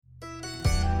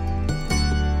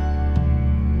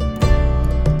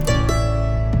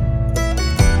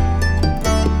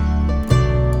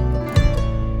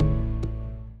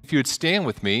if you would stand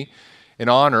with me in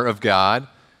honor of God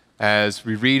as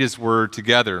we read his word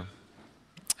together.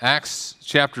 Acts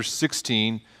chapter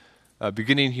 16,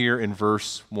 beginning here in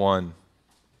verse 1.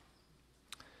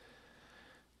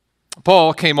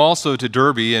 Paul came also to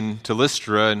Derbe and to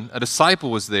Lystra, and a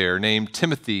disciple was there named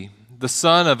Timothy, the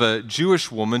son of a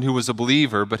Jewish woman who was a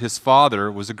believer, but his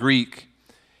father was a Greek.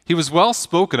 He was well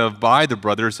spoken of by the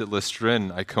brothers at Lystra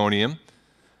and Iconium.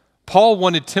 Paul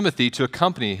wanted Timothy to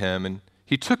accompany him, and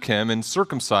he took him and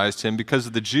circumcised him because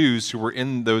of the Jews who were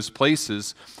in those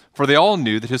places, for they all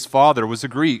knew that his father was a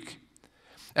Greek.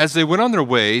 As they went on their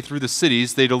way through the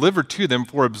cities, they delivered to them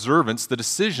for observance the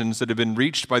decisions that had been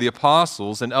reached by the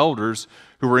apostles and elders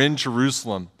who were in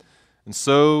Jerusalem. And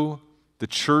so the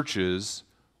churches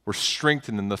were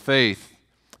strengthened in the faith,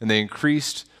 and they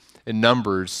increased in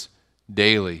numbers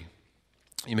daily.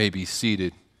 You may be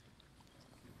seated.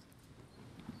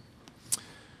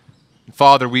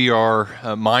 Father, we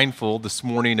are mindful this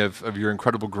morning of your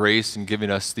incredible grace in giving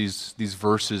us these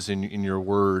verses in your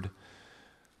word.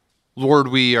 Lord,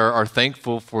 we are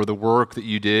thankful for the work that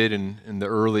you did in the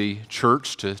early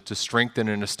church to strengthen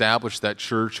and establish that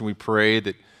church, and we pray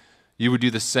that you would do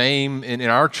the same in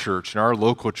our church, in our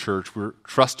local church. We're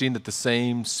trusting that the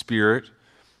same Spirit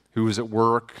who is at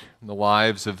work in the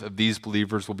lives of these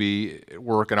believers will be at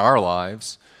work in our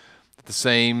lives, that the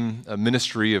same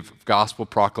ministry of gospel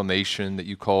proclamation that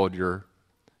you called your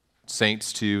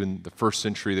saints to in the first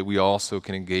century that we also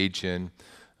can engage in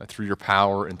through your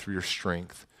power and through your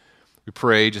strength. We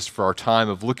pray just for our time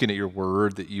of looking at your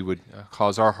word that you would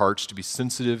cause our hearts to be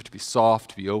sensitive, to be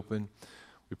soft, to be open.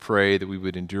 We pray that we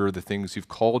would endure the things you've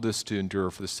called us to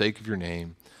endure for the sake of your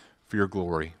name, for your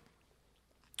glory.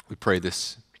 We pray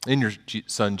this in your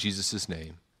Son, Jesus'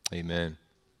 name. Amen.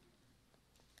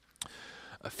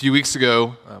 A few weeks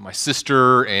ago, my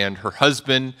sister and her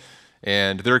husband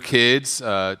and their kids,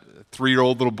 a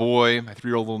 3-year-old little boy, my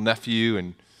 3-year-old little nephew,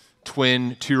 and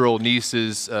twin 2-year-old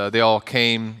nieces, they all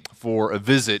came for a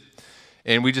visit,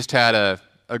 and we just had a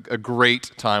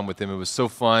great time with them. It was so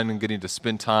fun and getting to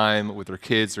spend time with their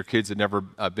kids. Their kids had never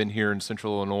been here in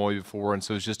Central Illinois before, and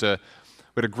so it was just we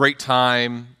had a great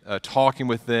time talking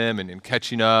with them and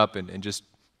catching up and just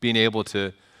being able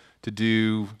to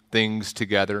do things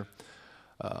together.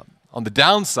 On the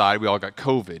downside, we all got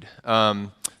COVID.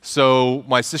 So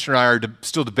my sister and I are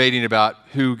still debating about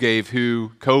who gave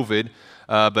who COVID,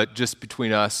 but just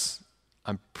between us,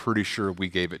 I'm pretty sure we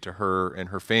gave it to her and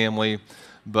her family,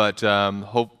 but I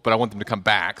want them to come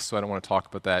back, so I don't want to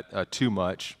talk about that too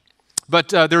much.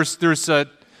 But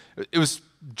it was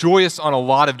joyous on a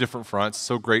lot of different fronts.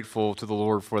 So grateful to the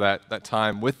Lord for that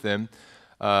time with them.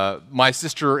 My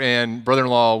sister and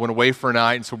brother-in-law went away for a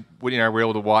night, and so Whitney and I were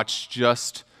able to watch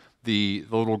just the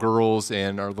little girls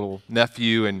and our little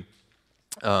nephew, and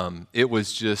it was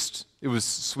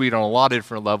sweet on a lot of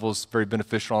different levels, very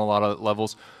beneficial on a lot of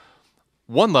levels.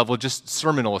 One level, just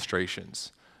sermon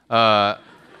illustrations. I'm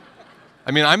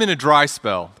in a dry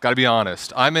spell, got to be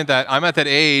honest. I'm at that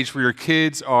age where your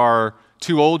kids are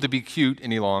too old to be cute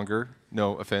any longer,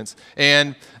 no offense,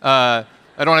 and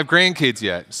I don't have grandkids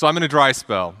yet, so I'm in a dry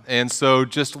spell. And so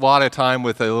just a lot of time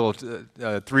with a little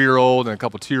 3-year-old and a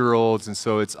couple 2-year-olds, and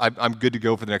so I'm good to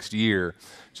go for the next year,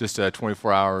 just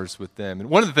 24 hours with them. And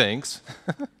one of the things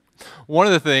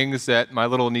that my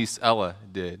little niece Ella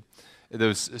did, that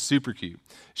was super cute.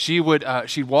 She'd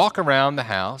walk around the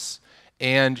house,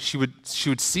 and she would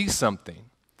see something,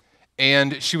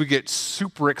 and she would get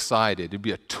super excited. It'd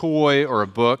be a toy or a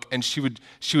book, and she would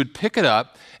pick it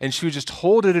up, and she would just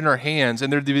hold it in her hands,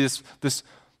 and there'd be this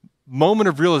moment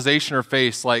of realization in her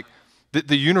face, like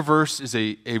the universe is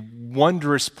a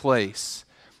wondrous place,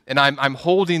 and I'm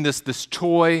holding this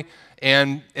toy,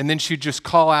 and then she'd just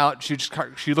call out.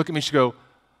 She'd look at me. She'd go,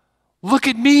 "Look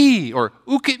at me," or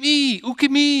 "Ook at me, ook at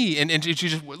me," and she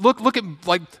just look at,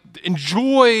 like,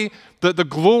 enjoy the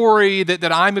glory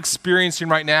that I'm experiencing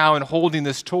right now in holding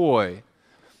this toy,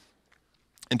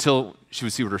 until she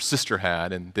would see what her sister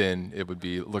had, and then it would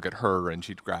be look at her, and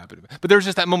she'd grab it. But there was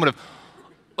just that moment of,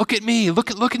 "Look at me,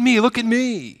 look at me, look at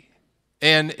me,"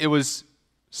 and it was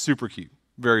super cute,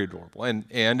 very adorable,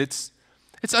 and it's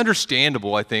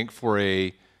understandable, I think, for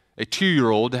a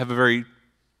 2-year-old to have a very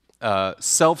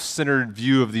self-centered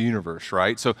view of the universe,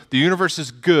 right? So the universe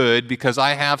is good because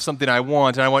I have something I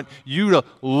want, and I want you to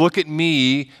look at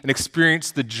me and experience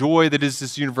the joy that is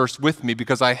this universe with me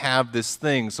because I have this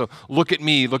thing. So look at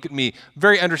me, look at me.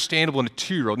 Very understandable in a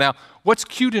 2-year-old. Now, what's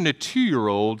cute in a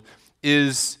 2-year-old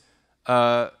is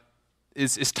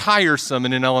tiresome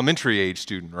in an elementary age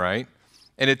student, right?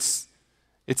 And it's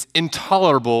it's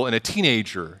intolerable in a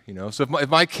teenager, So if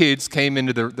my kids came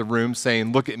into the room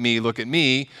saying, look at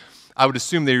me, I would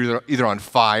assume they're either on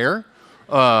fire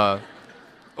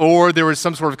or there was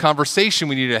some sort of conversation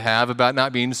we needed to have about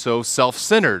not being so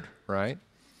self-centered, right?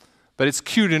 But it's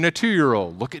cute in a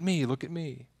 2-year-old. Look at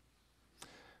me.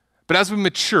 But as we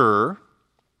mature,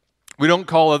 we don't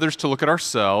call others to look at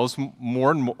ourselves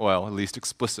more and more, well, at least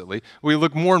explicitly. We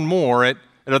look more and more at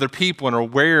other people and are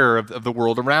aware of the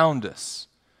world around us.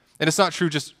 And it's not true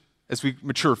just as we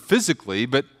mature physically,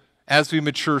 but as we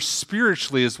mature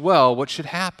spiritually as well, what should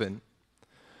happen?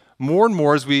 More and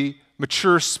more as we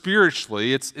mature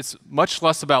spiritually, it's much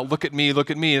less about look at me.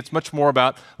 It's much more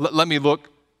about let me look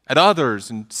at others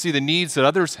and see the needs that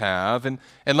others have, and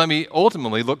let me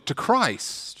ultimately look to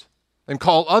Christ and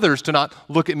call others to not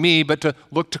look at me, but to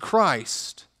look to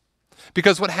Christ.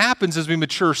 Because what happens as we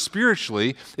mature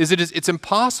spiritually is it's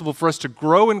impossible for us to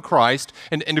grow in Christ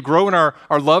and to grow in our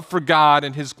love for God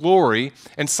and His glory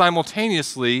and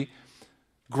simultaneously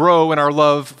grow in our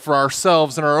love for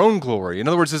ourselves and our own glory. In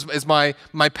other words, as my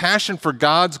passion for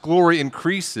God's glory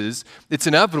increases, it's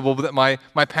inevitable that my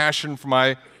passion for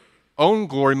my own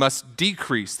glory must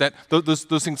decrease. That those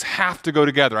things have to go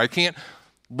together. I can't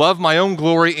love my own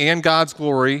glory and God's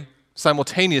glory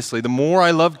simultaneously. The more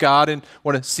I love God and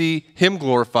want to see Him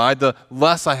glorified, the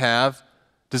less I have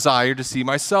desire to see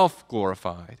myself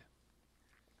glorified.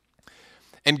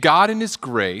 And God in His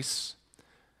grace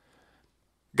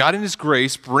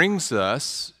brings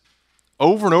us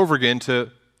over and over again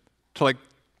to like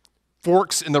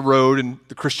forks in the road in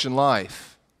the Christian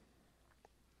life,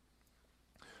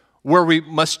 where we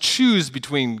must choose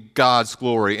between God's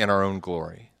glory and our own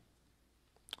glory.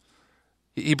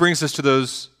 He brings us to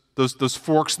those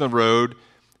forks in the road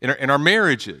in our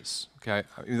marriages. Okay,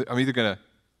 I'm either going to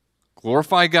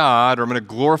glorify God or I'm going to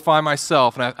glorify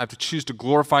myself, and I have to choose to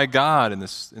glorify God in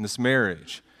this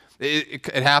marriage.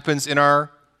 It happens in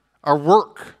our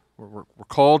work. We're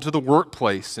called to the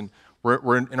workplace, and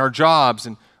we're in our jobs,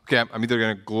 and okay, I'm either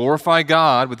going to glorify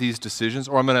God with these decisions,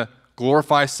 or I'm going to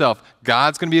glorify self.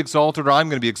 God's going to be exalted, or I'm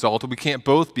going to be exalted. We can't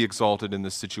both be exalted in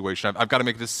this situation. I've got to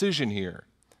make a decision here.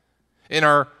 In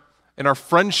our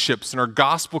friendships, in our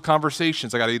gospel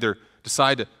conversations, I got to either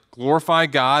decide to glorify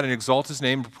God and exalt His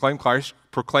name and proclaim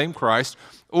Christ,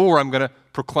 or I'm going to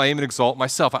proclaim and exalt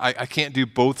myself. I can't do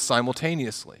both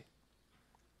simultaneously.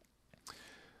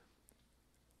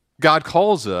 God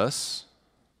calls us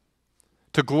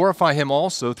to glorify Him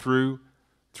also through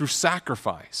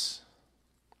sacrifice.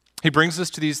 He brings us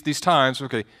to these times,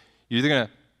 okay, you're either going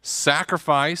to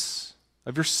sacrifice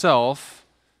of yourself,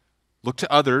 look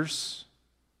to others,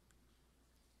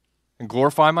 and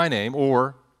glorify my name,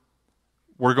 or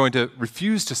we're going to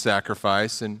refuse to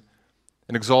sacrifice and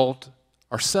exalt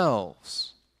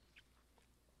ourselves.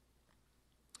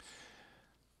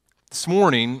 This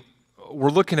morning,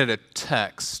 we're looking at a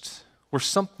text where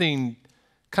something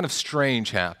kind of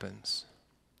strange happens.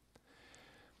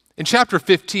 In chapter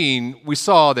 15, we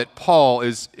saw that Paul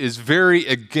is very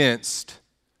against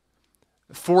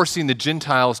forcing the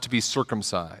Gentiles to be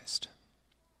circumcised.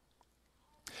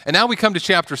 And now we come to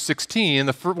chapter 16, and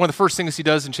one of the first things he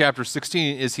does in chapter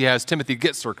 16 is he has Timothy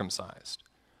get circumcised.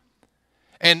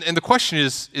 And the question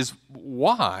is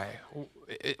why?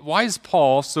 Why is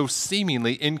Paul so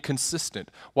seemingly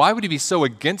inconsistent? Why would he be so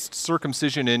against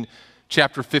circumcision in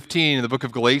chapter 15 in the book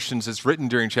of Galatians as written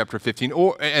during chapter 15?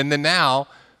 And then now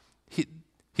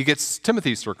he gets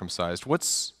Timothy circumcised.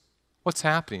 What's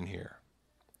happening here?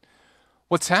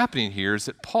 What's happening here is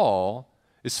that Paul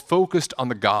is focused on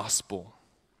the gospel.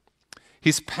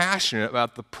 He's passionate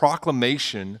about the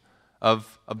proclamation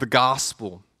of the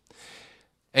gospel.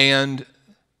 And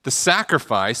the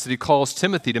sacrifice that he calls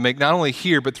Timothy to make, not only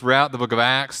here, but throughout the book of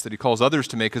Acts, that he calls others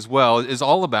to make as well, is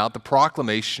all about the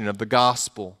proclamation of the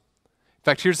gospel. In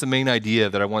fact, here's the main idea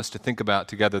that I want us to think about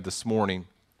together this morning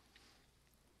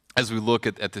as we look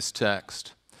at this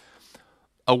text.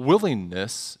 A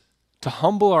willingness to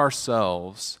humble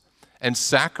ourselves and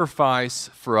sacrifice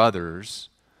for others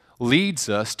leads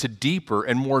us to deeper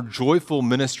and more joyful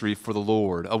ministry for the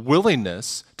Lord. A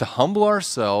willingness to humble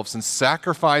ourselves and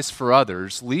sacrifice for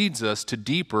others leads us to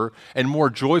deeper and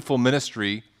more joyful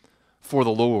ministry for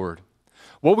the Lord.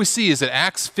 What we see is that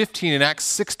Acts 15 and Acts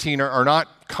 16 are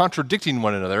not contradicting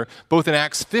one another. Both in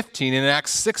Acts 15 and in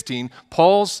Acts 16,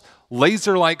 Paul's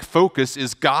laser-like focus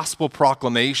is gospel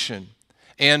proclamation.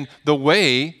 And the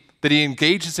way that he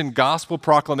engages in gospel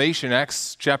proclamation,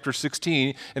 Acts chapter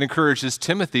 16, and encourages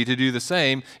Timothy to do the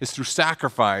same, is through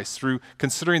sacrifice, through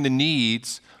considering the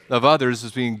needs of others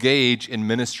as we engage in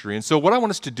ministry. And so what I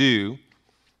want us to do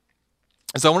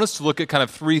is I want us to look at kind of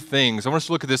three things. I want us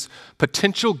to look at this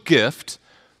potential gift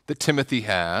that Timothy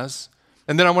has,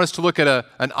 and then I want us to look at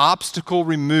an obstacle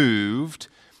removed,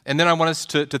 and then I want us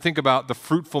to think about the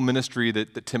fruitful ministry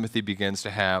that Timothy begins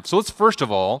to have. So let's first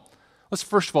of all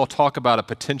talk about a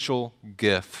potential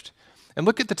gift. And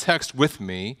look at the text with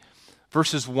me,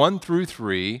 verses 1 through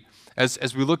 3,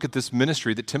 as we look at this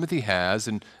ministry that Timothy has,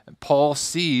 and Paul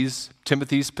sees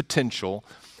Timothy's potential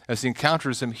as he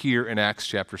encounters him here in Acts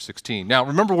chapter 16. Now,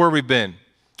 remember where we've been.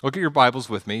 Look at your Bibles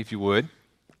with me, if you would.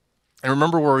 And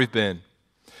remember where we've been.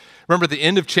 Remember, at the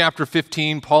end of chapter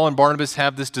 15, Paul and Barnabas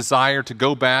have this desire to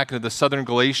go back into the southern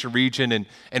Galatia region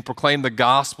and proclaim the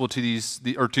gospel to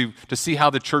to see how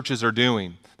the churches are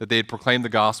doing that they had proclaimed the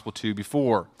gospel to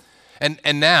before.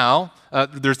 And now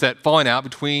there's that falling out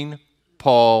between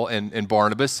Paul and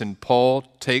Barnabas, and Paul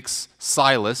takes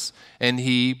Silas and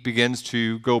he begins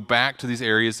to go back to these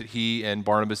areas that he and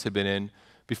Barnabas had been in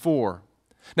before.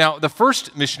 Now, the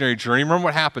first missionary journey, remember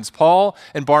what happens. Paul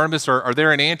and Barnabas are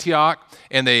there in Antioch,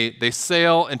 and they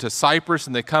sail into Cyprus,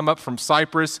 and they come up from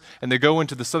Cyprus, and they go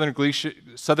into the southern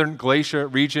Galatia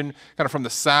region, kind of from the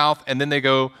south, and then they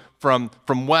go from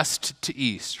west to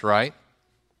east, right?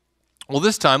 Well,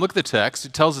 this time, look at the text.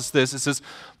 It tells us this. It says,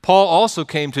 Paul also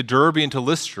came to Derbe and to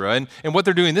Lystra. And what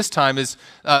they're doing this time is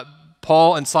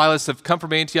Paul and Silas have come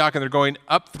from Antioch, and they're going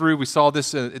up through. We saw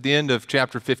this at the end of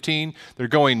chapter 15. They're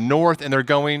going north, and they're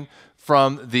going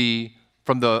from the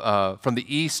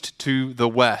east to the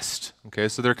west. Okay,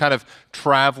 so they're kind of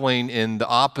traveling in the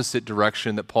opposite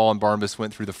direction that Paul and Barnabas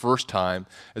went through the first time.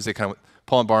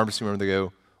 Paul and Barnabas, remember, they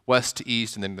go west to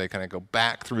east, and then they kind of go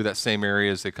back through that same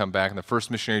area as they come back in the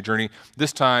first missionary journey.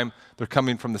 This time, they're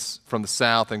coming from the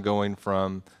south and going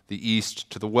from the east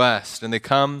to the west. And they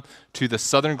come to the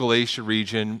southern Galatia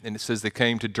region, and it says they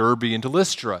came to Derbe and to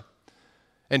Lystra.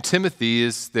 And Timothy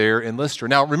is there in Lystra.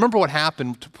 Now, remember what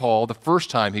happened to Paul the first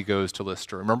time he goes to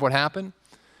Lystra. Remember what happened?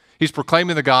 He's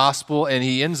proclaiming the gospel, and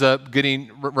he ends up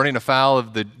running afoul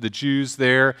of the Jews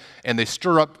there, and they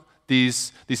stir up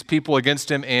these people against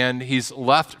him, and he's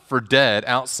left for dead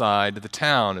outside the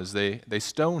town as they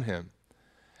stone him.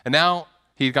 And now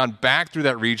he'd gone back through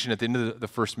that region at the end of the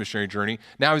first missionary journey.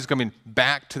 Now he's coming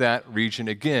back to that region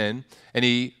again, and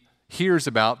he hears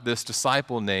about this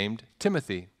disciple named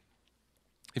Timothy.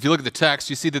 If you look at the text,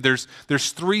 you see that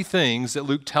there's three things that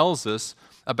Luke tells us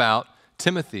about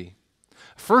Timothy.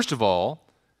 First of all,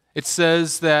 it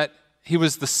says that he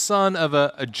was the son of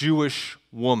a Jewish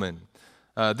woman.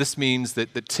 This means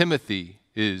that Timothy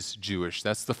is Jewish.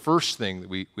 That's the first thing that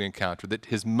we encounter, that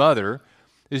his mother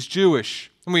is Jewish.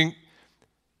 And we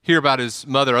hear about his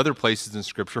mother other places in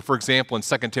Scripture. For example, in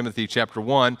 2 Timothy chapter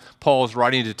 1, Paul is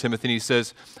writing to Timothy, and he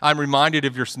says, I'm reminded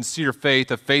of your sincere faith,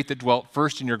 a faith that dwelt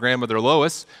first in your grandmother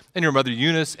Lois and your mother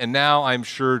Eunice, and now I'm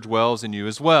sure dwells in you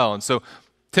as well. And so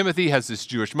Timothy has this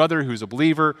Jewish mother who's a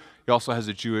believer. He also has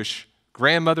a Jewish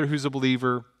grandmother who's a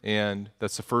believer, and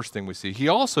that's the first thing we see. He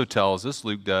also tells us,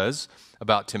 Luke does,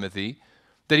 about Timothy,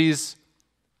 that he's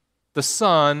the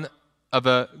son of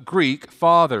a Greek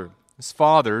father. His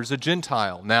father's a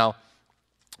Gentile. Now,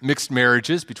 mixed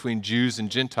marriages between Jews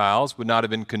and Gentiles would not have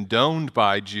been condoned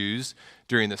by Jews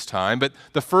during this time, but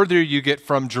the further you get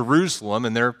from Jerusalem,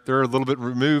 and they're a little bit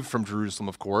removed from Jerusalem,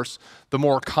 of course, the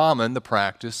more common the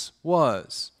practice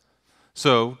was.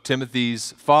 So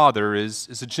Timothy's father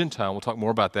is a Gentile. We'll talk more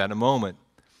about that in a moment.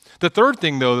 The third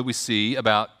thing, though, that we see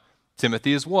about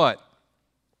Timothy is what?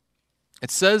 It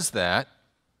says that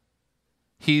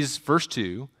he's, verse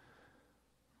 2,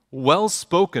 well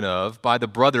spoken of by the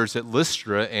brothers at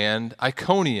Lystra and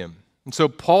Iconium. And so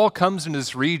Paul comes into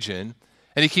this region,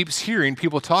 and he keeps hearing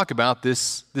people talk about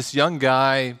this young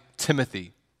guy,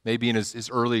 Timothy, maybe in his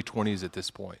early 20s at this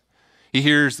point. He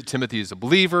hears that Timothy is a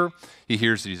believer. He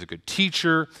hears that he's a good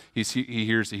teacher. He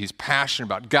hears that he's passionate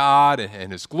about God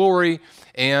and his glory.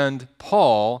 And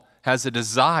Paul has a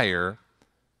desire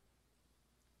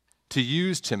to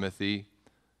use Timothy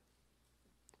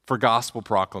for gospel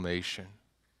proclamation.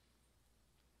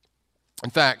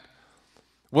 In fact,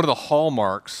 one of the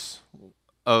hallmarks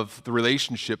of the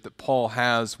relationship that Paul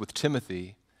has with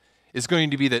Timothy is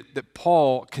going to be that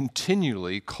Paul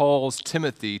continually calls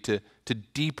Timothy to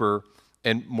deeper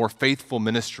and more faithful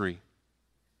ministry,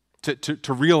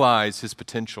 to realize his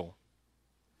potential.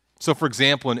 So, for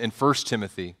example, in 1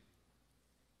 Timothy,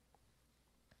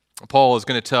 Paul is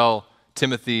going to tell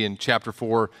Timothy in chapter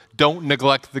 4, don't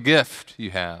neglect the gift you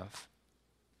have.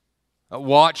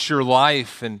 Watch your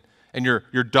life and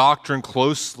your doctrine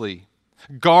closely.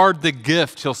 Guard the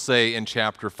gift, he'll say in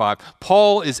chapter 5.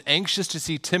 Paul is anxious to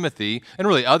see Timothy, and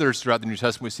really others throughout the New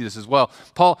Testament, we see this as well.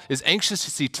 Paul is anxious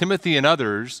to see Timothy and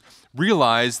others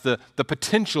realize the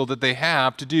potential that they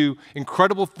have to do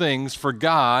incredible things for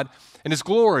God and his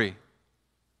glory.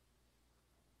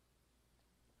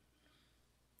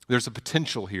 There's a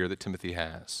potential here that Timothy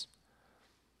has.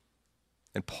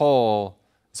 And Paul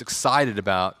is excited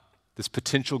about this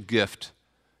potential gift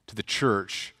to the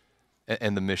church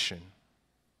and the mission.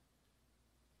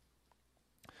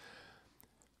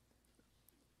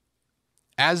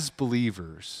 As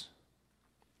believers,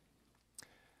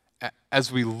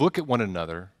 as we look at one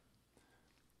another,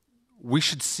 we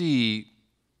should see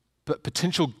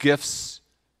potential gifts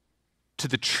to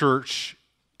the church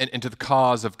and to the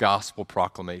cause of gospel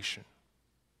proclamation.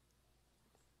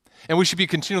 And we should be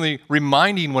continually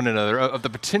reminding one another of the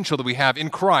potential that we have in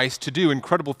Christ to do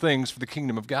incredible things for the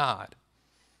kingdom of God.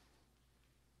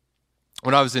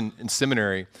 When I was in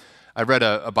seminary, I read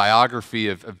a biography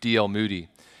of D.L. Moody.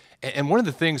 And one of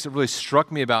the things that really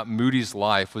struck me about Moody's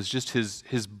life was just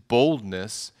his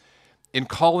boldness in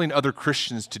calling other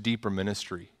Christians to deeper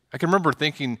ministry. I can remember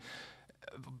thinking,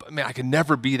 man, I could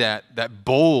never be that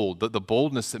bold, the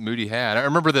boldness that Moody had. I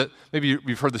remember that, maybe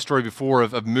you've heard the story before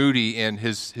of Moody and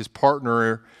his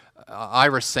partner,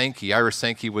 Ira Sankey. Ira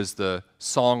Sankey was the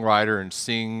songwriter and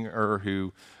singer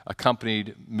who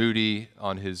accompanied Moody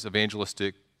on his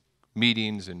evangelistic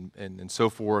meetings and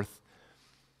so forth.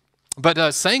 But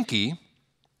Ira Sankey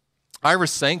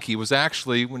was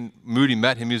actually, when Moody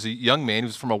met him, he was a young man. He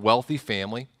was from a wealthy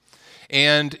family.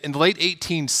 And in the late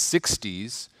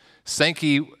 1860s,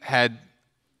 Sankey had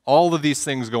all of these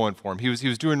things going for him. He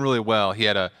was doing really well. He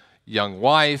had a young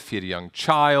wife. He had a young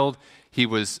child. He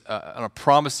was on a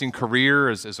promising career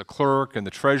as a clerk in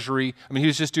the Treasury. I mean, he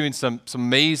was just doing some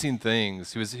amazing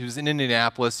things. He was in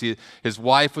Indianapolis. His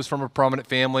wife was from a prominent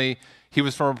family. He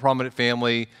was from a prominent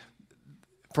family.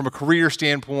 From a career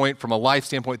standpoint, from a life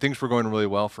standpoint, things were going really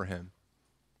well for him.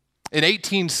 In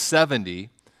 1870,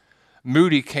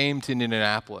 Moody came to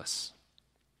Indianapolis.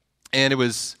 And it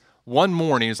was one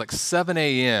morning, it was like 7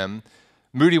 a.m.,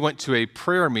 Moody went to a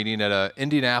prayer meeting at an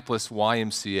Indianapolis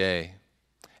YMCA.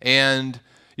 And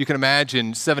you can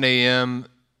imagine 7 a.m.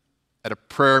 at a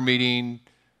prayer meeting,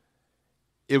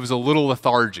 it was a little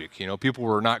lethargic. You know, people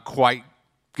were not quite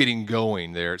getting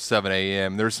going there at 7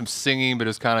 a.m. There was some singing, but it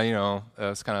was kind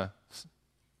of,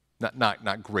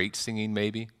 not great singing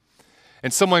maybe.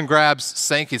 And someone grabs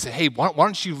Sankey and says, hey, why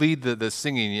don't you lead the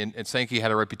singing? And Sankey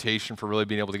had a reputation for really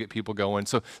being able to get people going.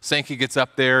 So Sankey gets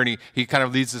up there and he kind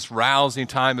of leads this rousing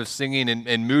time of singing.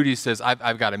 And Moody says,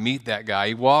 I've got to meet that guy.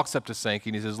 He walks up to Sankey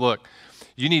and he says, look,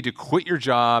 you need to quit your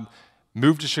job,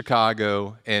 move to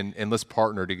Chicago, and let's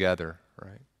partner together,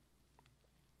 right?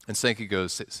 And Sankey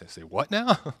goes, say what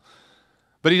now?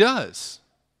 But he does.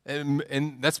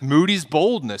 And that's Moody's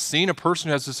boldness, seeing a person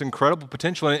who has this incredible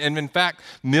potential. And in fact,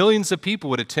 millions of people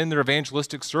would attend their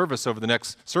evangelistic services over the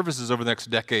next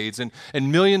decades,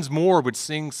 and millions more would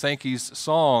sing Sankey's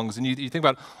songs. And you think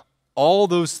about all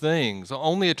those things.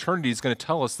 Only eternity is going to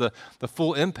tell us the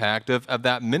full impact of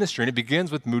that ministry. And it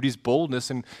begins with Moody's boldness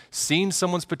and seeing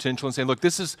someone's potential and saying, look,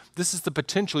 this is the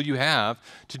potential you have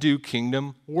to do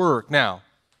kingdom work. Now,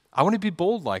 I want to be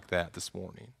bold like that this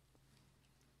morning.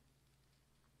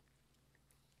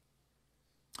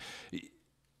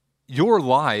 Your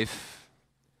life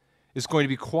is going to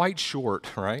be quite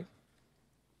short, right?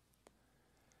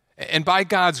 And by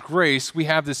God's grace, we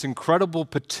have this incredible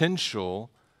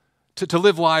potential to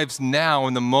live lives now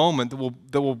in the moment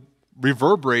that will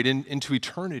reverberate into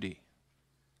eternity.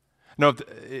 I don't know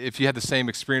if you had the same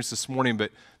experience this morning,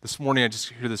 but this morning I just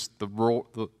hear the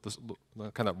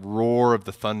kind of roar of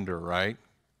the thunder, right?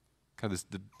 Kind of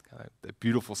the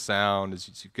beautiful sound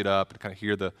as you get up and kind of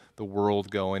hear the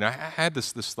world going. I had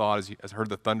this thought as I heard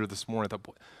the thunder this morning. I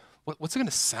thought, what's it going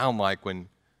to sound like when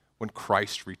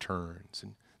Christ returns?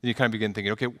 And then you kind of begin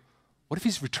thinking, okay, what if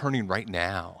he's returning right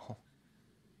now?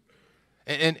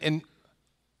 And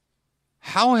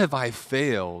how have I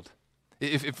failed?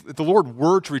 If the Lord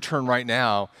were to return right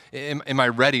now, am I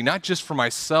ready, not just for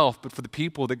myself, but for the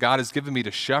people that God has given me to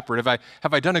shepherd?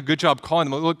 Have I done a good job calling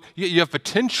them? Look, you have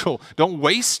potential. Don't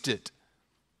waste it.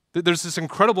 There's this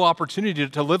incredible opportunity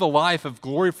to live a life of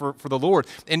glory for the Lord.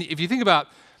 And if you think about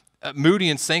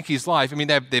Moody and Sankey's life, I mean,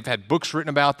 they've had books written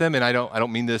about them, and I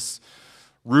don't mean this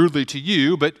rudely to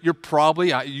you, but we are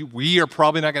probably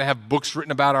not going to have books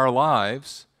written about our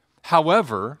lives.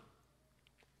 However,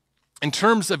 in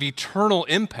terms of eternal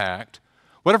impact,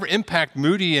 whatever impact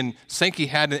Moody and Sankey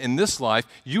had in this life,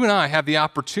 you and I have the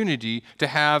opportunity to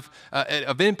have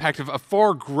an impact of a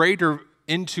far greater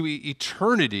into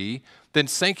eternity than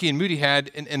Sankey and Moody had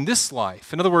in this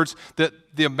life. In other words,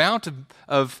 the amount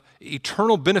of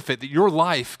eternal benefit that your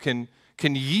life can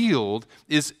yield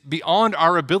is beyond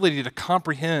our ability to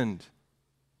comprehend.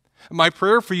 My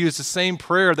prayer for you is the same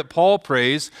prayer that Paul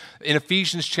prays in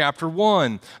Ephesians chapter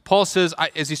 1. Paul says,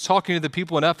 as he's talking to the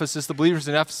people in Ephesus, the believers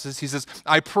in Ephesus, he says,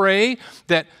 I pray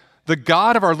that the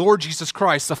God of our Lord Jesus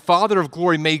Christ, the Father of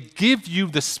glory, may give you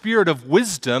the spirit of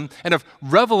wisdom and of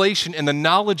revelation in the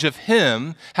knowledge of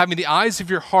him, having the eyes of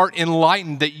your heart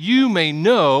enlightened, that you may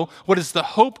know what is the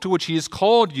hope to which he has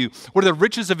called you, what are the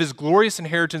riches of his glorious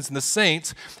inheritance in the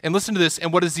saints, and listen to this,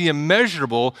 and what is the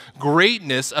immeasurable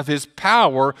greatness of his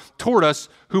power toward us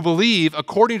who believe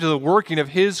according to the working of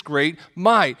his great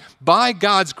might. By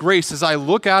God's grace, as I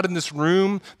look out in this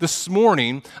room this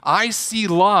morning, I see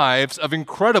lives of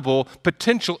incredible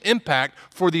potential impact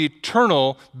for the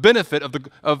eternal benefit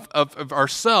of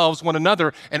ourselves, one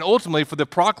another, and ultimately for the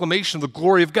proclamation of the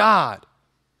glory of God.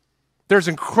 There's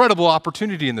incredible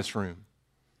opportunity in this room.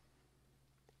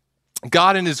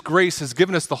 God in his grace has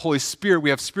given us the Holy Spirit.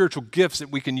 We have spiritual gifts that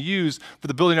we can use for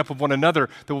the building up of one another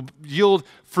that will yield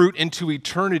fruit into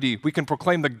eternity. We can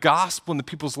proclaim the gospel into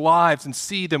people's lives and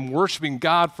see them worshiping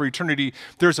God for eternity.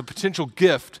 There's a potential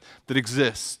gift that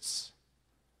exists.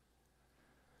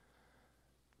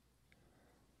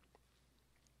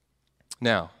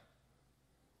 Now,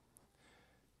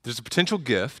 there's a potential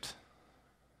gift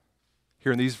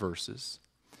here in these verses.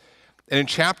 And in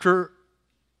chapter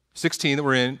 16 that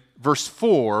we're in, verse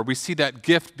 4, we see that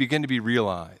gift begin to be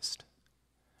realized.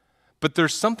 But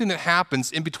there's something that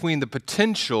happens in between the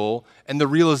potential and the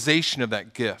realization of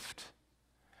that gift.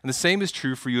 And the same is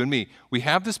true for you and me. We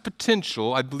have this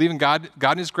potential. I believe in God.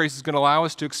 God in his grace is going to allow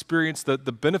us to experience the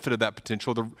benefit of that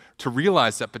potential, to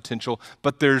realize that potential.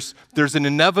 But there's an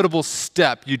inevitable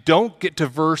step. You don't get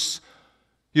from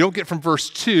verse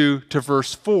 2 to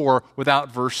verse 4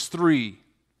 without verse 3.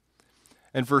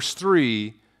 And verse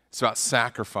 3, it's about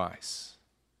sacrifice.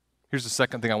 Here's the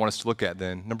second thing I want us to look at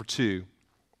then. Number 2,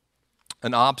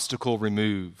 an obstacle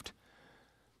removed.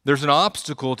 There's an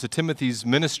obstacle to Timothy's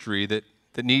ministry that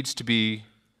needs to be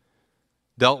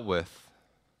dealt with.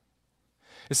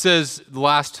 It says, the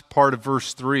last part of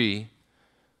verse 3,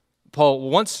 Paul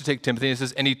wants to take Timothy, and it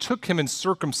says, and he took him and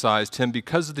circumcised him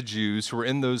because of the Jews who were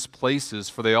in those places,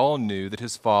 for they all knew that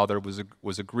his father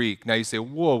was a Greek. Now you say,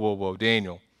 whoa,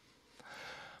 Daniel.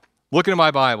 Looking at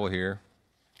my Bible here,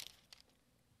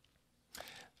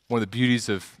 one of the beauties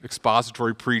of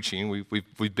expository preaching,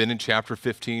 we've been in chapter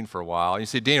 15 for a while. And you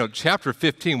say, Daniel, chapter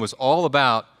 15 was all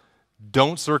about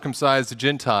don't circumcise the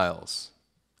Gentiles.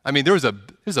 I mean, there's a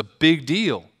big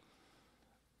deal.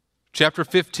 Chapter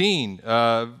 15,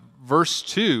 verse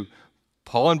 2,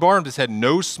 Paul and Barnabas had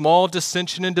no small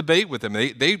dissension and debate with them.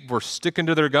 They were sticking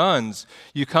to their guns.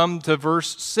 You come to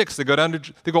verse 6, they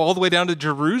go all the way down to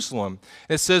Jerusalem.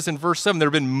 It says in verse 7, there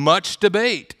had been much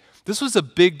debate. This was a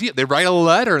big deal. They write a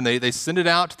letter and they send it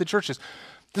out to the churches.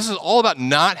 This is all about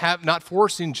not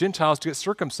forcing Gentiles to get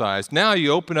circumcised. Now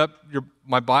you open up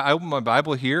I open my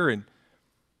Bible here and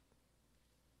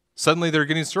suddenly they're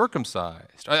getting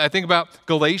circumcised. I think about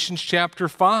Galatians chapter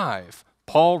 5.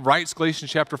 Paul writes Galatians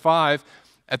chapter 5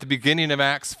 at the beginning of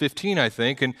Acts 15, I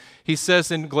think, and he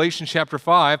says in Galatians chapter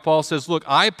 5, Paul says, look,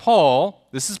 I, Paul,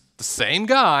 this is the same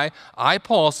guy, I,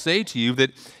 Paul, say to you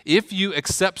that if you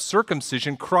accept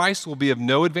circumcision, Christ will be of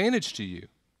no advantage to you.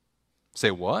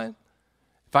 Say, what?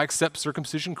 If I accept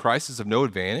circumcision, Christ is of no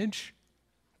advantage?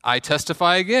 I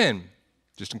testify again,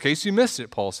 just in case you missed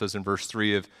it, Paul says in verse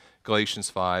 3 of Galatians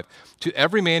 5, to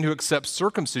every man who accepts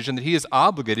circumcision that he is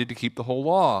obligated to keep the whole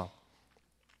law.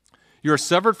 You are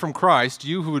severed from Christ,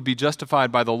 you who would be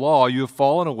justified by the law, you have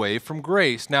fallen away from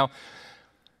grace. Now,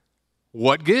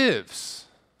 what gives?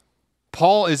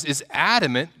 Paul is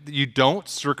adamant that you don't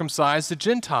circumcise the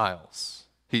Gentiles.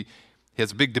 He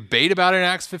has a big debate about it in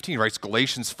Acts 15. He writes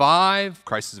Galatians 5,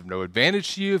 Christ is of no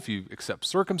advantage to you if you accept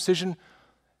circumcision.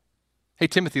 Hey,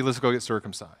 Timothy, let's go get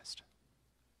circumcised.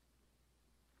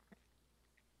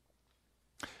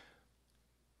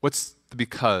 What's the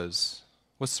because?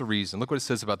 What's the reason? Look what it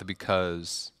says about the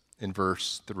because in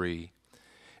verse 3.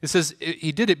 It says,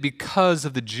 he did it because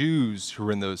of the Jews who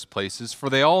were in those places, for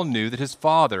they all knew that his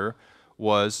father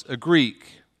was a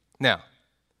Greek. Now,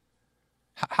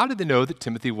 how did they know that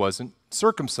Timothy wasn't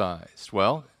circumcised?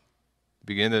 Well, the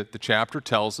beginning of the chapter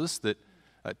tells us that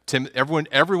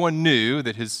everyone knew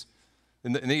that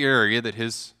in the area that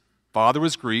his father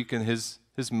was Greek and his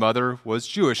mother was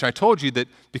Jewish. I told you that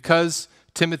because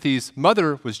Timothy's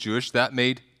mother was Jewish, that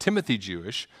made Timothy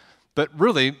Jewish. But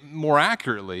really, more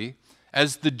accurately,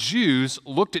 as the Jews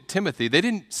looked at Timothy, they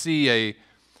didn't see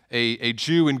a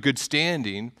Jew in good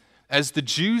standing, as the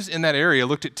Jews in that area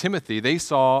looked at Timothy, they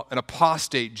saw an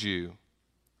apostate Jew,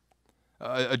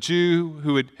 a Jew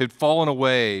who had fallen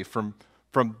away from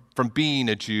being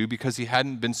a Jew because he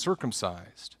hadn't been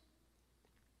circumcised.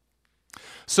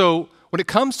 So when it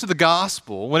comes to the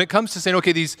gospel, when it comes to saying,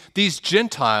 okay, these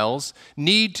Gentiles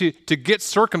need to get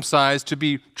circumcised to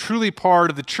be truly part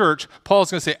of the church,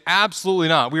 Paul's going to say, absolutely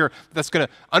not. That's going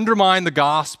to undermine the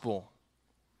gospel.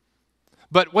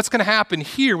 But what's going to happen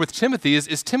here with Timothy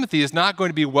is Timothy is not going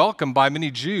to be welcomed by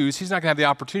many Jews. He's not going to have the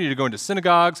opportunity to go into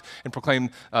synagogues and proclaim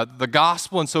the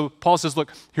gospel. And so Paul says,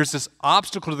 look, here's this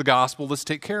obstacle to the gospel. Let's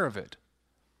take care of it.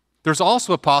 There's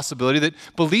also a possibility that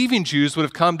believing Jews would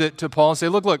have come to Paul and say,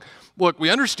 look, we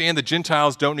understand that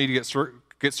Gentiles don't need to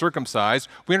get circumcised.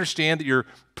 We understand that you're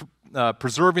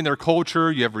preserving their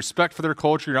culture. You have respect for their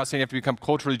culture. You're not saying you have to become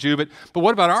culturally Jew, but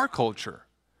what about our culture?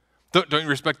 Don't you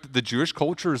respect the Jewish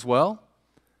culture as well?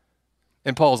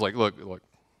 And Paul's like, look,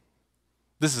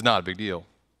 this is not a big deal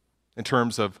in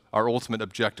terms of our ultimate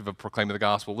objective of proclaiming the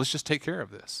gospel. Let's just take care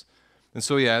of this. And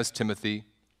so he has Timothy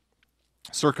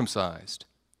circumcised.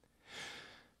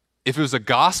 If it was a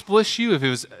gospel issue, if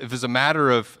it was a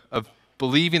matter of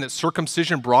believing that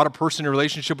circumcision brought a person in a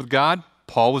relationship with God,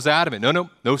 Paul was adamant.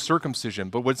 No circumcision.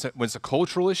 But when it's a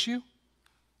cultural issue,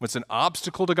 when it's an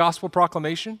obstacle to gospel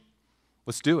proclamation,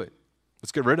 let's do it.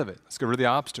 Let's get rid of it. Let's get rid of the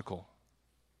obstacle.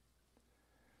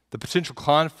 The potential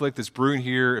conflict that's brewing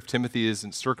here if Timothy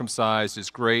isn't circumcised is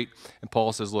great. And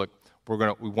Paul says, look,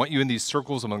 we want you in these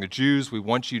circles among the Jews. We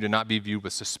want you to not be viewed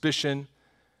with suspicion.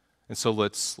 And so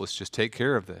let's just take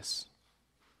care of this.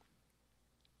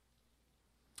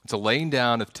 It's a laying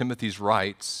down of Timothy's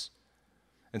rights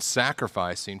and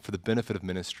sacrificing for the benefit of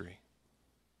ministry.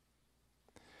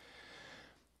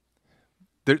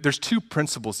 There's two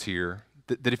principles here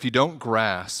that if you don't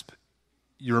grasp,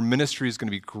 your ministry is going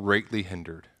to be greatly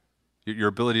hindered. Your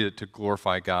ability to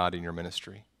glorify God in your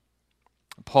ministry.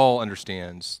 Paul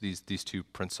understands these two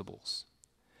principles.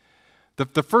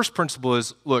 The first principle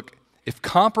is, look, if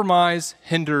compromise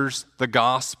hinders the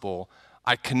gospel,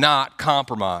 I cannot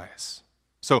compromise.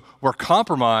 So where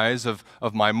compromise of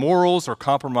my morals or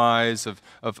compromise of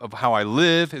how I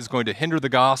live is going to hinder the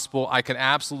gospel, I can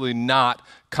absolutely not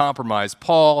compromise.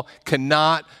 Paul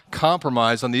cannot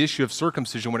compromise on the issue of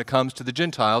circumcision when it comes to the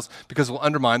Gentiles because it will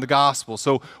undermine the gospel.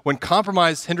 So when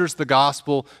compromise hinders the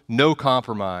gospel, no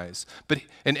compromise.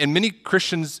 And many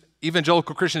Christians,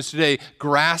 evangelical Christians today,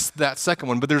 grasp that second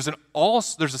one, but there's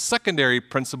a secondary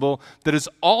principle that is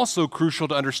also crucial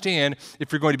to understand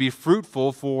if you're going to be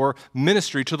fruitful for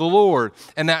ministry to the Lord.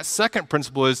 And that second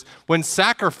principle is when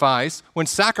sacrifice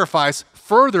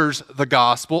furthers the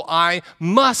gospel, I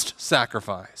must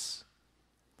sacrifice.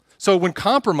 So when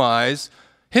compromise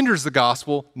hinders the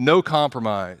gospel, no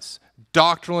compromise.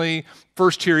 Doctrinally,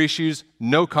 first-tier issues,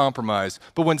 no compromise.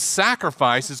 But when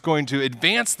sacrifice is going to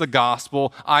advance the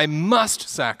gospel, I must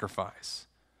sacrifice.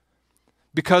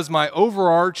 Because my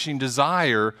overarching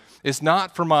desire is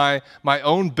not for my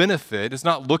own benefit. It's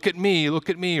not look at me,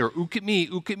 or ook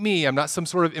at me. I'm not some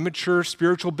sort of immature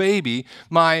spiritual baby.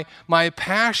 My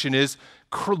passion is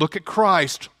look at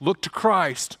Christ, look to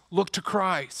Christ, look to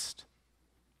Christ.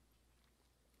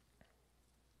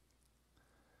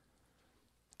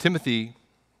 Timothy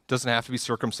doesn't have to be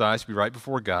circumcised to be right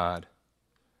before God.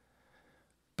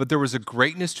 But there was a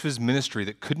greatness to his ministry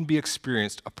that couldn't be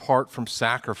experienced apart from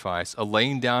sacrifice, a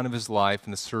laying down of his life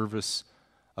in the service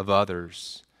of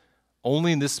others.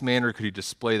 Only in this manner could he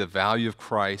display the value of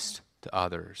Christ to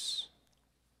others.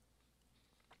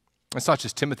 It's not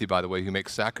just Timothy, by the way, who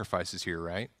makes sacrifices here,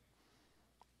 right?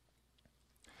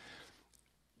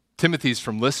 Timothy's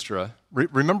from Lystra.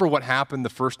 Remember what happened the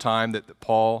first time that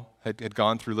Paul had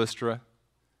gone through Lystra?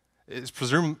 It's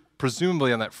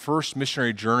presumably on that first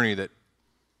missionary journey that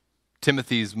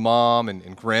Timothy's mom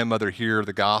and grandmother hear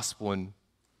the gospel and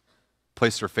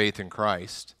place their faith in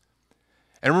Christ.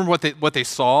 And remember what they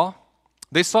saw?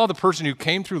 They saw the person who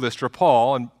came through Lystra,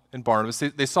 Paul and Barnabas.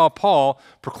 They saw Paul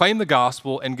proclaim the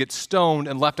gospel and get stoned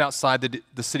and left outside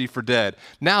the city for dead.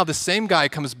 Now the same guy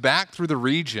comes back through the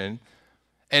region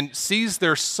and sees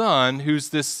their son, who's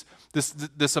this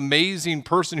amazing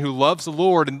person who loves the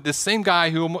Lord, and this same guy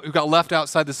who got left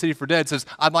outside the city for dead says,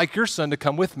 I'd like your son to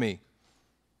come with me.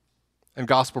 And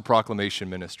gospel proclamation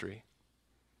ministry.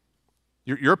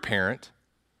 You're a parent.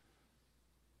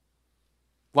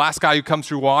 Last guy who comes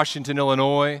through Washington,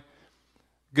 Illinois,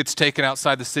 gets taken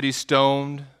outside the city,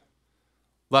 stoned,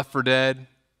 left for dead.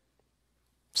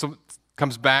 So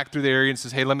comes back through the area and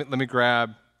says, hey, let me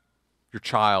grab your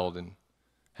child and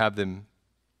have them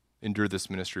endure this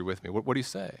ministry with me. What do you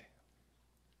say?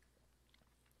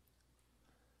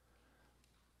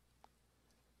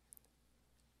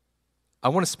 I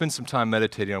want to spend some time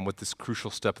meditating on what this crucial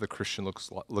step of the Christian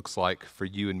looks like for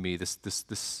you and me, this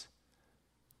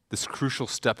crucial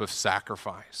step of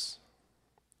sacrifice.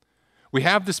 We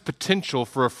have this potential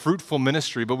for a fruitful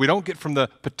ministry, but we don't get from the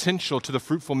potential to the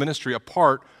fruitful ministry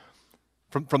apart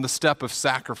from the step of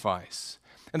sacrifice.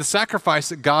 And the sacrifice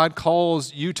that God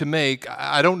calls you to make,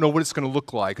 I don't know what it's going to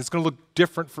look like. It's going to look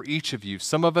different for each of you.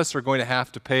 Some of us are going to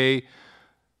have to pay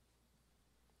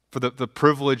for the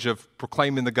privilege of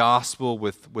proclaiming the gospel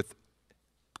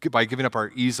by giving up our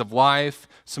ease of life.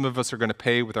 Some of us are going to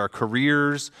pay with our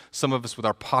careers. Some of us with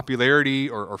our popularity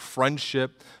or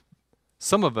friendship.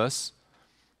 Some of us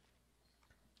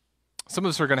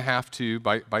are going to have to,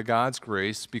 by God's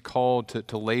grace, be called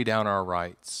to lay down our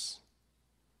rights.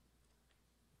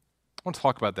 I want to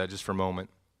talk about that just for a moment,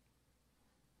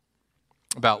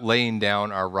 about laying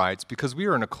down our rights, because we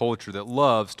are in a culture that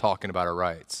loves talking about our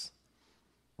rights,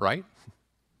 right?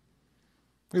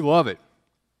 We love it.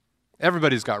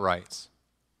 Everybody's got rights,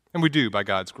 and we do, by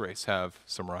God's grace, have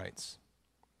some rights.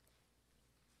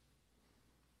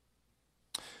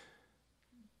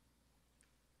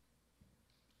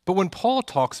 But when Paul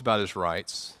talks about his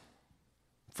rights,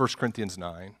 1 Corinthians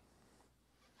 9,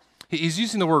 he's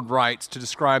using the word rights to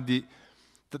describe the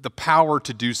power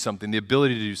to do something, the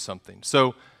ability to do something.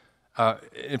 So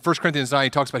in 1 Corinthians 9, he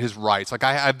talks about his rights. Like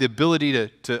I have the ability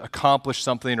to accomplish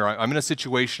something, or I'm in a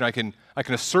situation, I can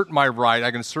assert my right,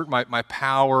 I can assert my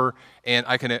power, and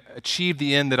I can achieve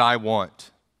the end that I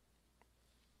want.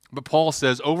 But Paul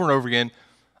says over and over again,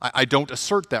 I don't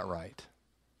assert that right.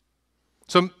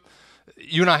 So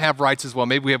you and I have rights as well.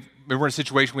 Maybe we're in a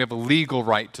situation we have a legal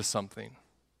right to something.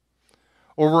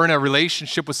 Or we're in a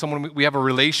relationship with someone, we have a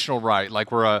relational right,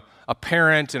 like we're a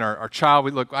parent and our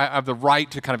child, I have the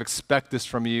right to kind of expect this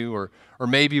from you, or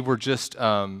maybe we're just,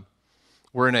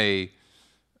 we're in a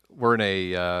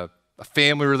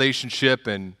family relationship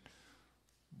and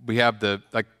we have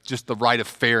just the right of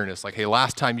fairness, like, hey,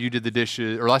 last time you did the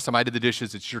dishes, or last time I did the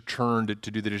dishes, it's your turn to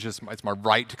do the dishes, it's my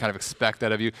right to kind of expect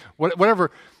that of you.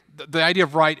 Whatever, the idea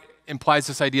of right implies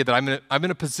this idea that I'm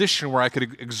in a position where I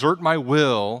could exert my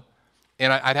will,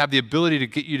 and I'd have the ability to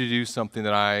get you to do something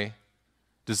that I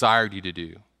desired you to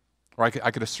do, or I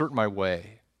could assert my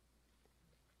way.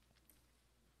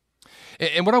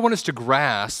 And what I want us to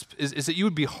grasp is that you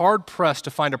would be hard-pressed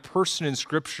to find a person in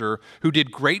Scripture who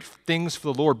did great things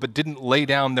for the Lord but didn't lay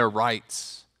down their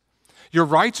rights. Your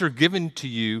rights are given to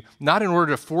you not in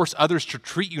order to force others to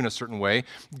treat you in a certain way.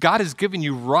 God has given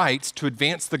you rights to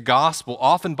advance the gospel,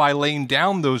 often by laying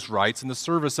down those rights in the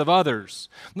service of others.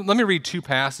 Let me read two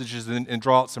passages and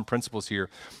draw out some principles here.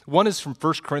 One is from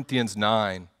 1 Corinthians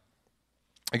 9.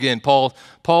 Again, Paul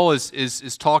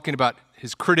is talking about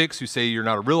his critics who say you're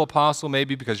not a real apostle,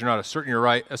 maybe because you're not asserting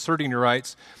your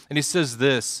rights. And he says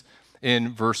this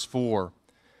in verse 4.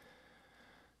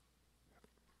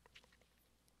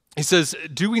 He says,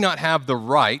 do we not have the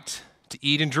right to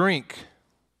eat and drink?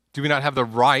 Do we not have the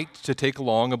right to take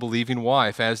along a believing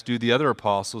wife, as do the other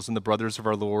apostles and the brothers of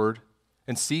our Lord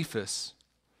and Cephas?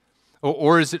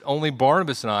 Or is it only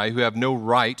Barnabas and I who have no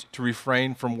right to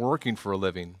refrain from working for a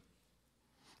living?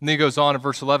 And then he goes on in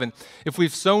verse 11, if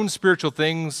we've sown spiritual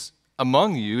things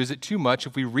among you, is it too much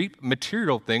if we reap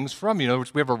material things from you? In other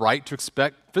words, we have a right to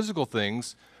expect physical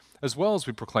things as well as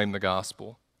we proclaim the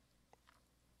gospel.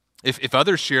 If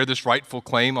others share this rightful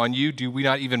claim on you, do we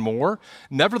not even more?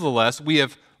 Nevertheless, we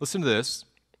have, listen to this,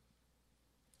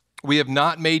 we have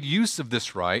not made use of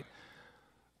this right,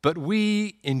 but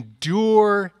we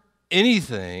endure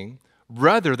anything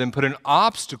rather than put an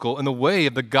obstacle in the way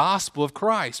of the gospel of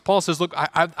Christ. Paul says, look,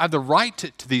 I have the right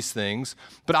to these things,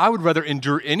 but I would rather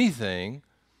endure anything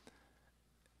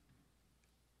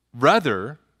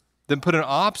rather than put an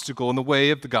obstacle in the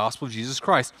way of the gospel of Jesus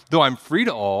Christ. Though I'm free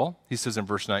to all, he says in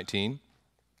verse 19,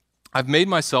 I've made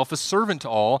myself a servant to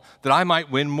all that I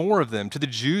might win more of them. To the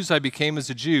Jews I became as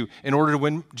a Jew in order to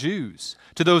win Jews.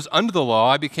 To those under the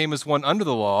law I became as one under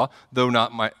the law, though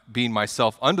not being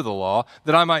myself under the law,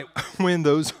 that I might win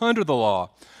those under the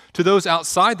law. To those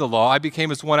outside the law I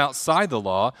became as one outside the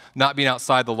law, not being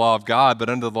outside the law of God, but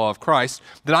under the law of Christ,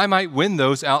 that I might win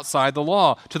those outside the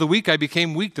law. To the weak I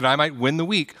became weak, that I might win the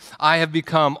weak. I have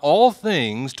become all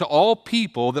things to all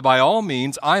people, that by all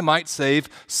means I might save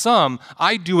some.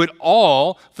 I do it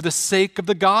all for the sake of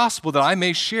the gospel, that I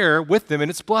may share with them in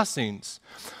its blessings.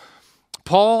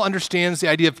 Paul understands the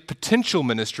idea of potential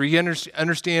ministry. He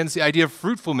understands the idea of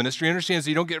fruitful ministry. He understands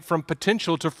that you don't get from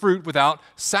potential to fruit without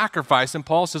sacrifice. And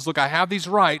Paul says, look, I have these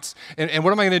rights, and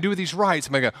what am I going to do with these rights?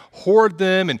 Am I going to hoard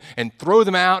them and throw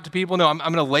them out to people? No, I'm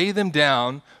going to lay them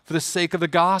down for the sake of the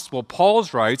gospel.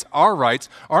 Paul's rights, our rights,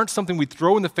 aren't something we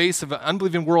throw in the face of an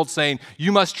unbelieving world saying,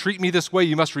 you must treat me this way,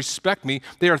 you must respect me.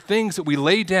 They are things that we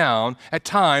lay down at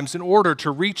times in order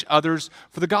to reach others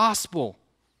for the gospel.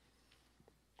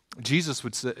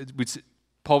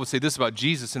 Paul would say this about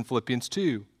Jesus in Philippians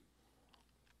 2.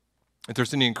 If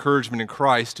there's any encouragement in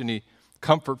Christ, any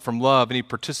comfort from love, any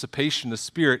participation in the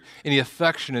Spirit, any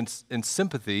affection and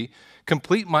sympathy,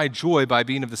 complete my joy by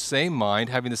being of the same mind,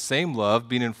 having the same love,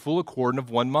 being in full accord and of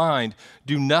one mind.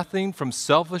 Do nothing from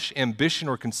selfish ambition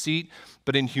or conceit,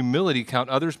 but in humility count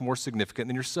others more significant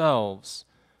than yourselves.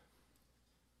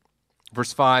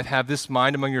 Verse 5, have this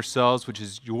mind among yourselves, which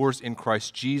is yours in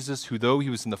Christ Jesus, who though he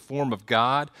was in the form of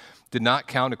God, did not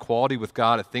count equality with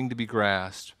God a thing to be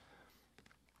grasped,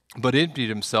 but emptied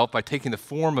himself by taking the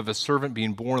form of a servant,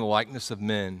 being born in the likeness of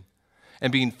men.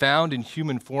 And being found in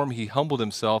human form, he humbled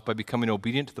himself by becoming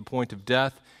obedient to the point of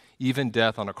death, even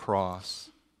death on a cross.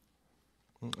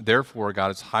 Therefore, God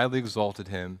has highly exalted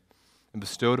him and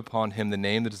bestowed upon him the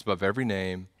name that is above every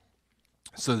name,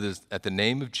 so that at the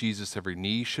name of Jesus every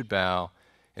knee should bow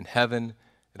in heaven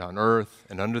and on earth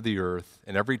and under the earth,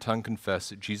 and every tongue confess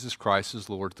that Jesus Christ is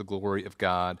Lord, to the glory of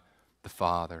God the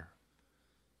Father.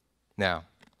 Now,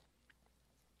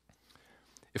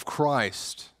 if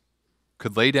Christ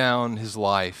could lay down his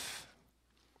life,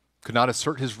 could not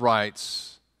assert his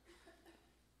rights,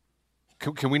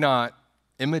 can we not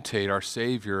imitate our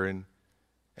Savior and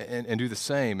do the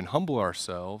same and humble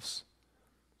ourselves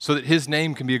so that his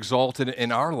name can be exalted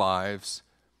in our lives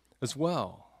as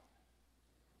well?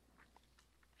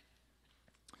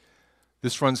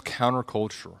 This runs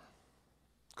countercultural.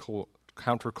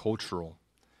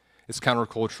 It's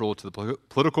countercultural to the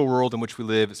political world in which we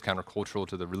live. It's countercultural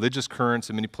to the religious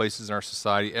currents in many places in our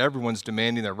society. Everyone's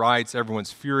demanding their rights.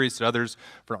 Everyone's furious at others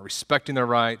for not respecting their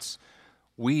rights.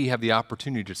 We have the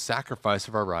opportunity to sacrifice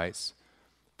of our rights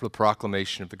for the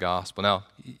proclamation of the gospel. Now,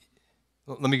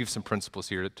 let me give some principles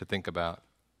here to think about,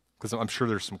 because I'm sure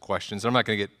there's some questions. I'm not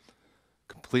going to get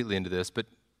completely into this, but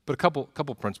a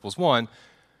couple principles. One,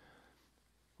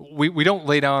 we don't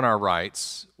lay down our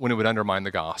rights when it would undermine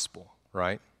the gospel,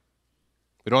 right?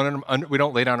 We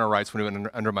don't lay down our rights when it would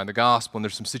undermine the gospel. And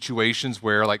there's some situations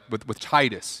where, like with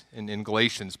Titus in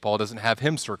Galatians, Paul doesn't have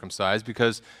him circumcised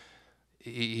because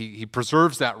he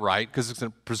preserves that right because it's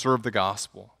going to preserve the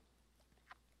gospel.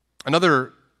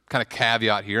 Another kind of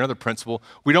caveat here, another principle,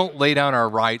 we don't lay down our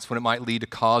rights when it might lead to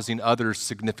causing others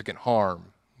significant harm,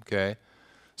 okay?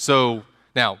 So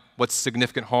now, what's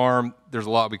significant harm? There's a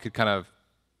lot we could kind of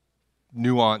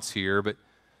nuance here, but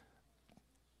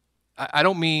I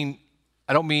don't mean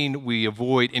we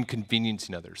avoid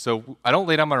inconveniencing others. So I don't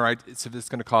lay down my rights if it's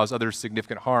going to cause others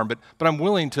significant harm, but I'm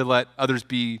willing to let others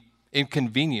be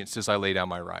inconvenienced as I lay down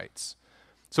my rights.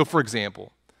 So for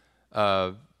example,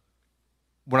 when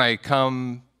I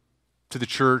come to the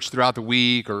church throughout the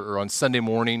week or on Sunday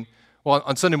morning,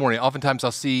 on Sunday morning, oftentimes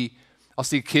I'll see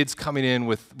kids coming in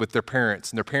with their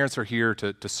parents, and their parents are here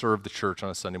to serve the church on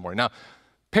a Sunday morning. Now,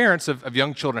 parents of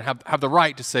young children have the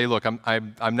right to say, look,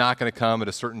 I'm not going to come at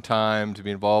a certain time to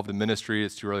be involved in ministry.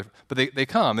 It's too early. But they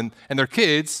come, and their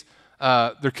kids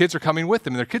are coming with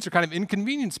them, and their kids are kind of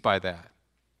inconvenienced by that.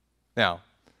 Now,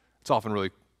 it's often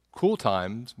really cool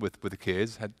times with the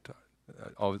kids. Had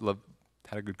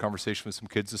a good conversation with some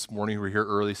kids this morning who were here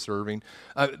early serving.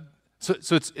 So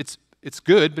it's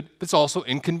good, but it's also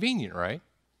inconvenient, right?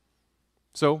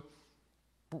 So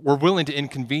we're willing to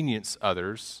inconvenience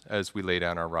others as we lay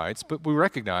down our rights, but we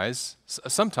recognize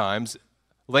sometimes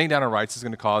laying down our rights is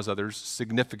going to cause others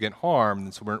significant harm,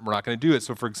 and so we're not going to do it.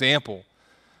 So for example,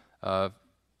 I'm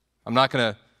going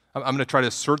to try to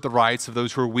assert the rights of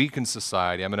those who are weak in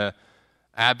society. I'm going to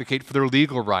advocate for their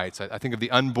legal rights. I think of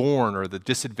the unborn or the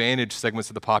disadvantaged segments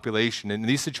of the population. And in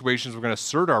these situations, we're going to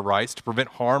assert our rights to prevent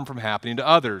harm from happening to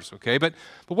others, okay? But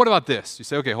what about this? You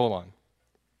say, okay, hold on.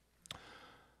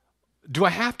 Do I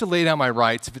have to lay down my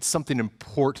rights if it's something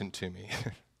important to me?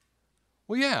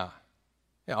 Well, yeah.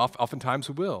 Yeah, oftentimes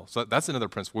we will. So that's another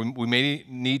principle. We may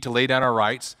need to lay down our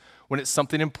rights when it's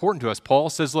something important to us. Paul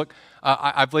says, look,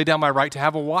 I've laid down my right to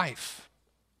have a wife.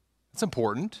 That's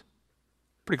important.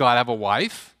 Pretty glad I have a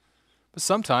wife. But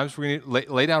sometimes we're going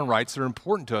to lay down rights that are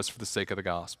important to us for the sake of the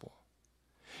gospel.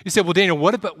 You say, well, Daniel,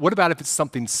 what about if it's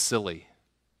something silly?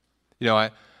 You know,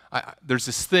 there's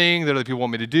this thing that other people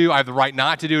want me to do. I have the right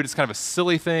not to do it. It's kind of a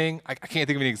silly thing. I can't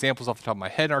think of any examples off the top of my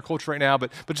head in our culture right now,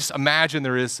 but just imagine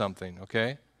there is something,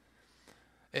 okay?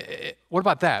 What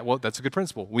about that? Well, that's a good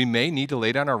principle. We may need to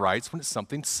lay down our rights when it's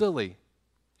something silly.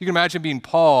 You can imagine being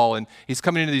Paul, and he's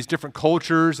coming into these different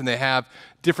cultures, and they have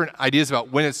different ideas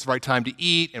about when it's the right time to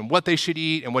eat, and what they should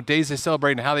eat, and what days they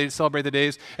celebrate, and how they celebrate the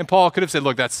days. And Paul could have said,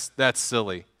 look, that's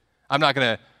silly. I'm not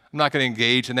going to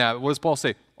engage in that. What does Paul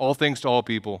say? All things to all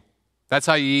people. That's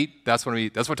how you eat. That's what I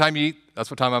eat. That's what time you eat. That's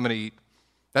what time I'm going to eat.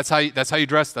 That's how you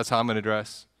dress. That's how I'm going to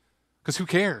dress. Because who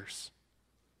cares?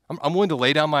 I'm willing to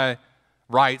lay down my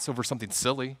rights over something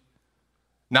silly,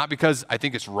 not because I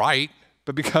think it's right,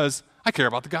 but because I care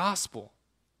about the gospel.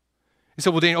 You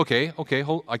say, well, Dane, okay,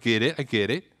 I get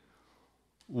it.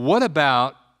 What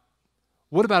about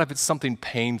if it's something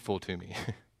painful to me?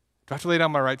 Do I have to lay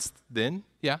down my rights then?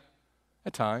 Yeah,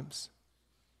 at times.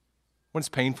 When it's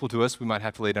painful to us, we might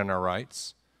have to lay down our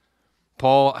rights.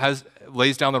 Paul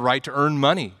lays down the right to earn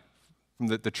money from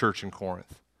the church in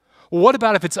Corinth. Well, what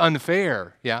about if it's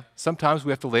unfair? Yeah, sometimes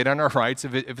we have to lay down our rights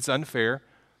if it's unfair.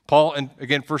 Paul, and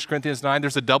again, 1 Corinthians 9,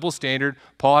 there's a double standard.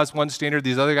 Paul has one standard,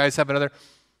 these other guys have another.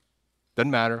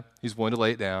 Doesn't matter. He's willing to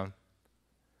lay it down.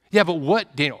 Yeah, but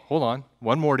what, Daniel, hold on.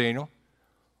 One more, Daniel.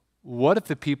 What if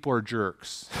the people are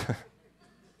jerks?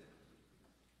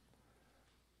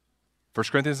 1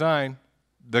 Corinthians 9,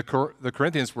 the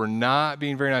Corinthians were not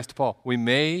being very nice to Paul. We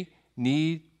may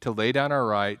need to lay down our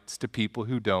rights to people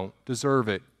who don't deserve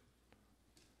it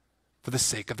for the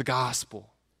sake of the gospel.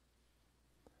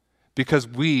 Because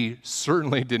we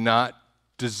certainly did not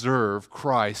deserve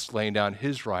Christ laying down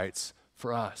his rights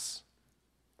for us.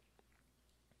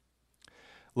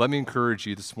 Let me encourage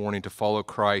you this morning to follow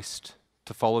Christ,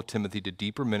 to follow Timothy to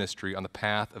deeper ministry on the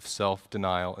path of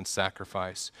self-denial and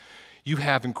sacrifice. You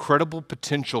have incredible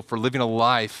potential for living a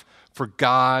life for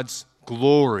God's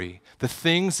glory. The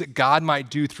things that God might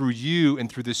do through you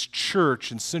and through this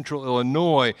church in Central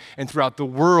Illinois and throughout the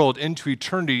world into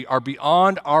eternity are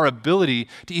beyond our ability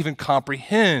to even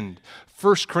comprehend.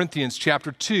 1 Corinthians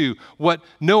chapter 2, what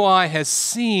no eye has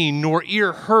seen, nor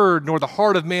ear heard, nor the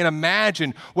heart of man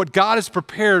imagined, what God has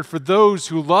prepared for those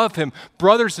who love him.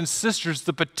 Brothers and sisters,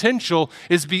 the potential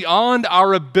is beyond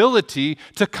our ability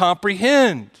to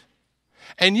comprehend.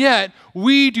 And yet,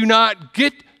 we do not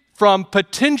get from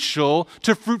potential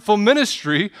to fruitful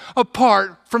ministry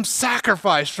apart from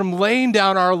sacrifice, from laying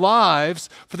down our lives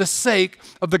for the sake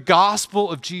of the gospel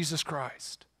of Jesus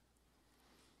Christ.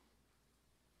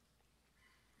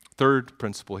 Third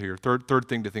principle here, third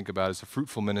thing to think about is a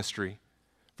fruitful ministry,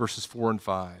 verses 4 and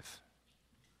 5.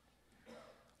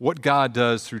 What God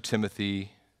does through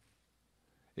Timothy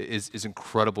is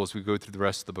incredible as we go through the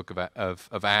rest of the book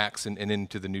of Acts and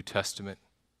into the New Testament.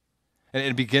 And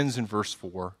it begins in verse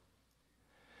 4.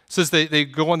 It says they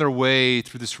go on their way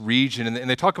through this region, and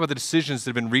they talk about the decisions that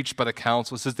have been reached by the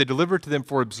council. It says they deliver to them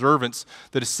for observance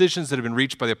the decisions that have been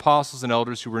reached by the apostles and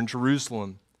elders who were in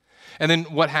Jerusalem. And then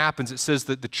what happens? It says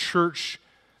that the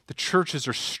churches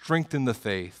are strengthened in the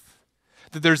faith.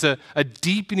 That there's a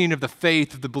deepening of the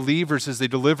faith of the believers as they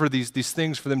deliver these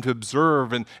things for them to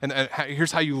observe, and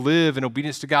here's how you live in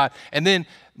obedience to God. And then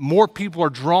more people are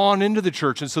drawn into the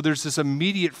church, and so there's this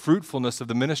immediate fruitfulness of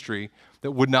the ministry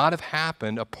that would not have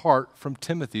happened apart from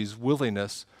Timothy's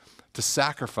willingness to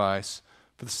sacrifice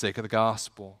for the sake of the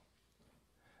gospel.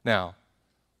 Now,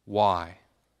 why?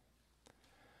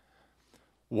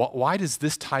 Why does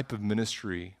this type of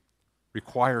ministry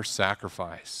require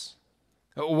sacrifice?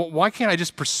 Why can't I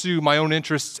just pursue my own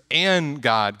interests and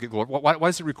God get glory? Why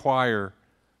does it require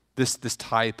this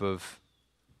type of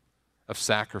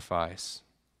sacrifice?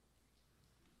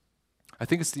 I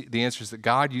think it's the answer is that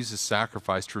God uses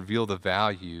sacrifice to reveal the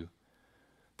value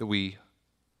that we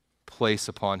place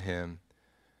upon him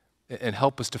and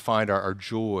help us to find our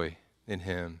joy in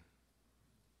him.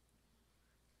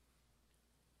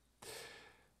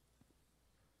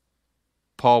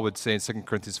 Paul would say in 2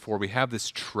 Corinthians 4, we have this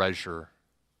treasure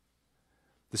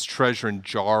in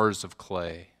jars of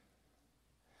clay.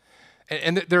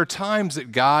 And there are times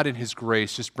that God in his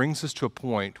grace just brings us to a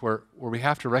point where we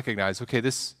have to recognize, okay,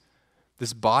 this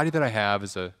body that I have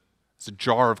is a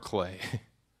jar of clay.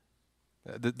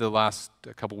 The last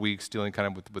couple weeks dealing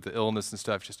kind of with the illness and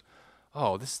stuff, just,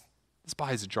 this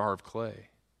body is a jar of clay.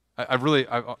 I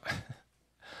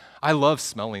love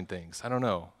smelling things. I don't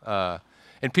know.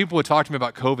 And people would talk to me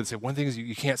about COVID and say, one thing is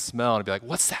you can't smell. And I'd be like,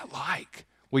 what's that like?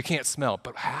 Well, you can't smell.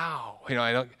 But how?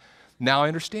 Now I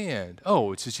understand.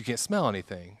 Oh, it's just you can't smell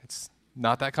anything. It's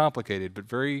not that complicated, but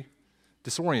very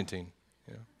disorienting.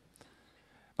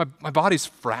 My body's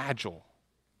fragile.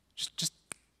 Just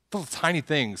Little tiny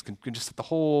things can just set the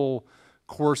whole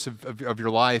course of your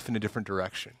life in a different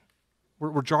direction.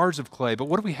 We're jars of clay, but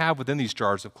what do we have within these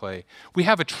jars of clay? We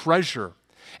have a treasure.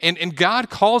 And God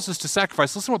calls us to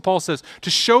sacrifice. Listen to what Paul says. To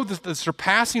show that the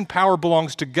surpassing power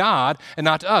belongs to God and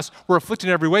not to us. We're afflicted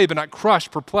in every way, but not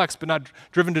crushed, perplexed, but not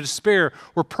driven to despair.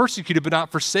 We're persecuted, but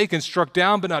not forsaken, struck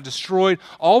down, but not destroyed.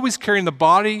 Always carrying the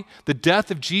body, the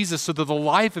death of Jesus, so that the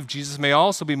life of Jesus may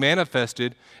also be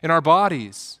manifested in our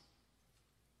bodies.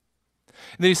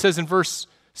 And then he says in verse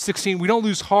 16, we don't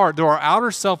lose heart. Though our outer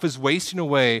self is wasting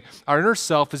away, our inner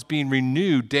self is being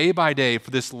renewed day by day, for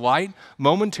this light,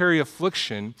 momentary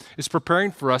affliction is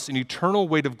preparing for us an eternal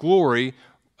weight of glory,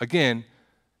 again,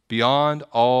 beyond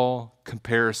all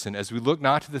comparison, as we look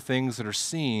not to the things that are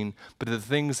seen, but to the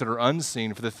things that are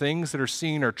unseen. For the things that are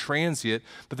seen are transient,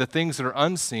 but the things that are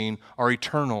unseen are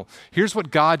eternal. Here's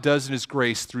what God does in his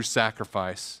grace through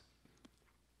sacrifice.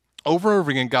 Over and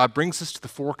over again, God brings us to the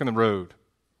fork in the road.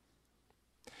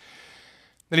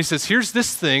 Then he says, here's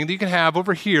this thing that you can have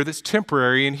over here that's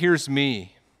temporary, and here's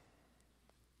me.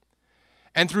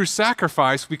 And through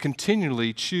sacrifice, we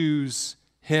continually choose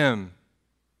him.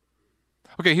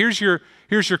 Okay, here's your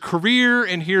career,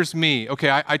 and here's me. Okay,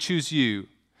 I choose you.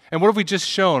 And what have we just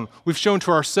shown? We've shown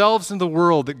to ourselves and the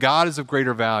world that God is of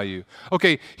greater value.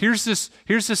 Okay, here's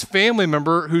this family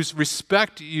member whose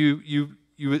respect you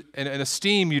and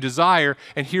esteem you desire,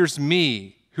 and here's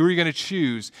me. Who are you going to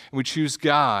choose? And we choose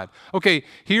God. Okay,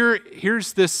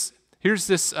 here's this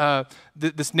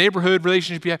neighborhood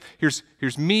relationship you have.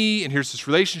 Here's me, and here's this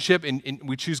relationship, and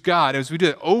we choose God. And as we do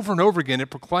it over and over again, it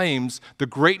proclaims the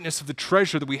greatness of the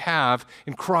treasure that we have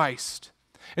in Christ.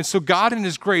 And so God in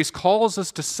his grace calls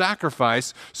us to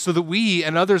sacrifice so that we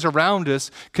and others around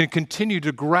us can continue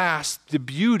to grasp the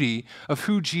beauty of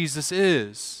who Jesus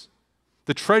is,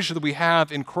 the treasure that we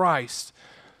have in Christ,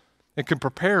 and can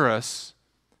prepare us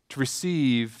to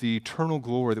receive the eternal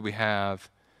glory that we have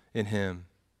in him.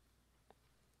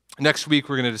 Next week,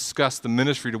 we're going to discuss the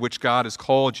ministry to which God has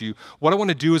called you. What I want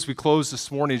to do as we close this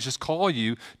morning is just call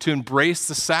you to embrace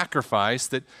the sacrifice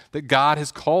that God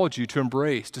has called you to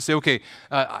embrace. To say, okay,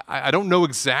 I don't know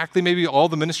exactly maybe all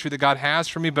the ministry that God has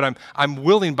for me, but I'm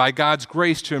willing by God's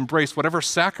grace to embrace whatever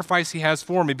sacrifice he has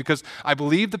for me, because I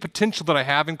believe the potential that I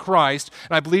have in Christ,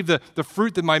 and I believe the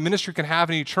fruit that my ministry can have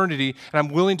in eternity, and I'm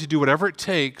willing to do whatever it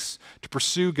takes to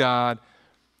pursue God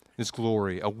and his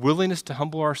glory. A willingness to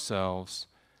humble ourselves,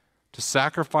 to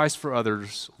sacrifice for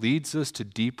others, leads us to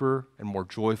deeper and more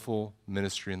joyful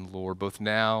ministry in the Lord, both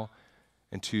now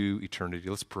and to eternity.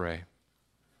 Let's pray.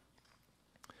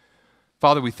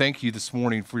 Father, we thank you this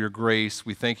morning for your grace.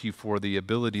 We thank you for the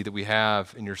ability that we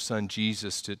have in your Son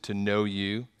Jesus to know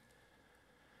you.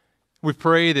 We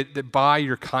pray that by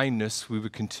your kindness we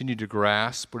would continue to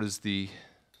grasp what is the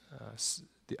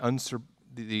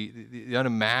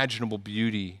unimaginable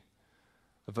beauty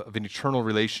of an eternal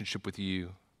relationship with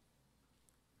you.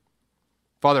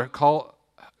 Father,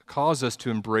 cause us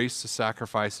to embrace the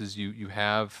sacrifices you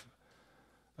have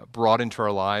brought into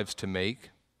our lives to make,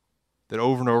 that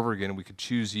over and over again we could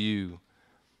choose you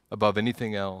above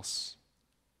anything else.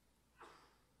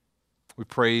 We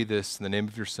pray this in the name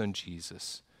of your Son,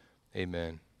 Jesus.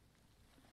 Amen.